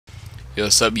Yo,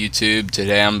 what's up YouTube?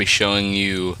 Today I'm going to be showing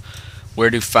you where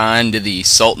to find the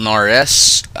Sultan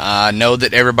RS. I know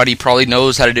that everybody probably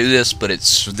knows how to do this, but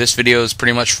this video is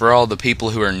pretty much for all the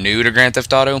people who are new to Grand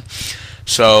Theft Auto.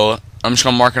 So I'm just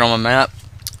going to mark it on my map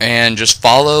and just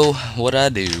follow what I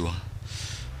do.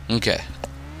 Okay.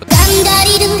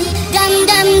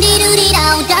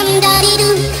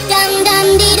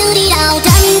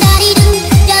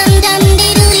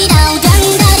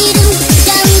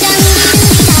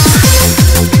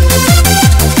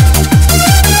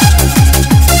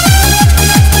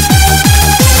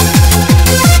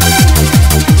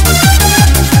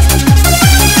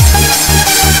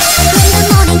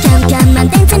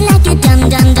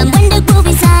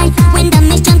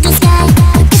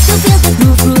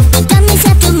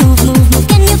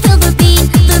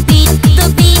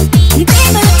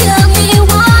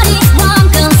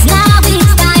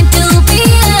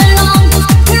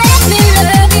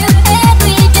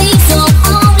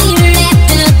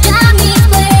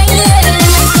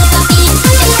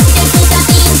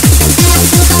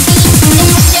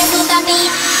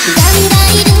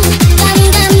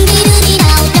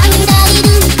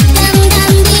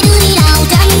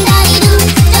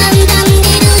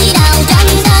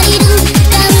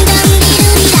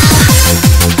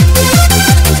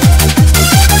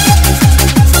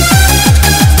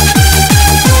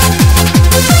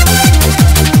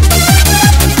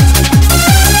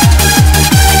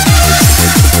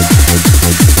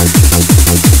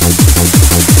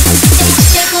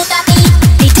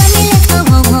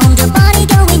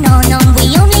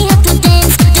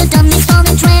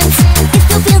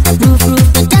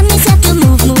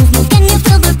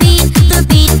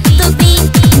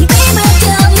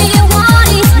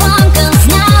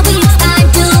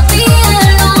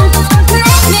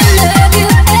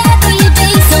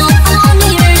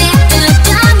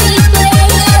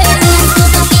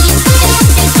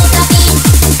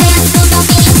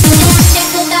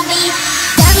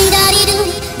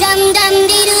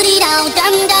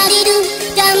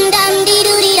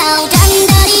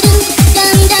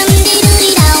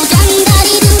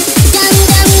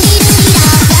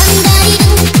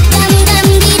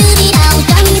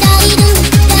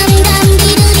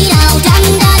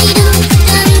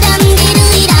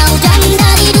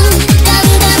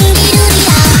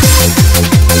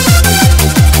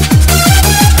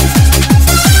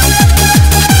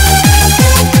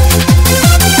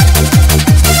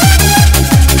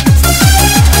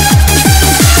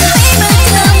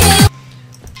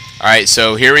 Alright,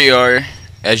 so here we are.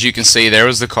 As you can see, there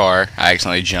was the car. I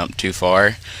accidentally jumped too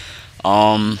far.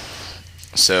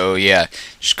 So yeah,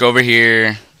 just go over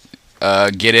here,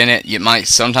 get in it.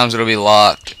 Sometimes it'll be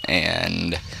locked,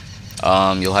 and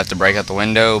you'll have to break out the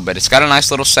window. But it's got a nice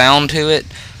little sound to it.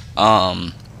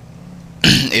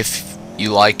 If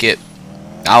you like it,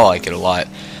 I like it a lot.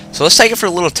 So let's take it for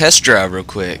a little test drive real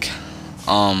quick.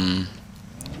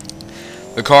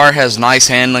 The car has nice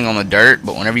handling on the dirt,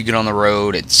 but whenever you get on the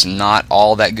road, it's not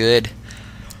all that good.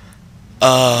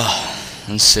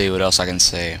 Let's see what else I can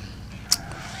say.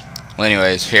 Well,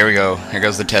 anyways, here we go. Here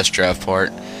goes the test drive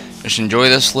part. Just enjoy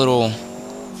this little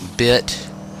bit.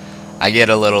 I get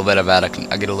a little bit out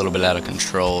of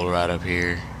control right up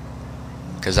here,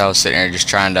 because I was sitting here just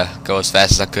trying to go as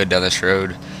fast as I could down this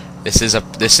road. This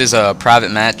is a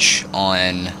private match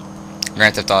on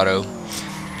Grand Theft Auto.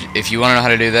 If you want to know how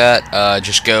to do that,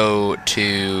 just go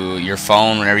to your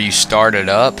phone whenever you start it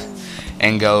up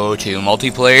and go to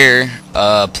multiplayer,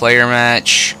 player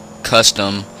match,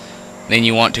 custom. Then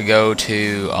you want to go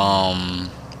to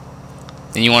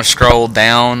then you want to scroll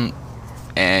down,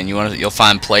 and you'll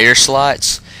find player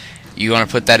slots. You want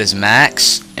to put that as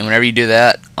max, and whenever you do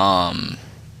that,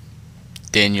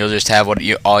 then you'll just have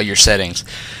all your settings.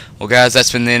 Well guys,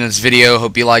 that's been the end of this video.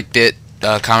 Hope you liked it.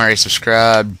 Comment, rate,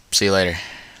 subscribe. See you later.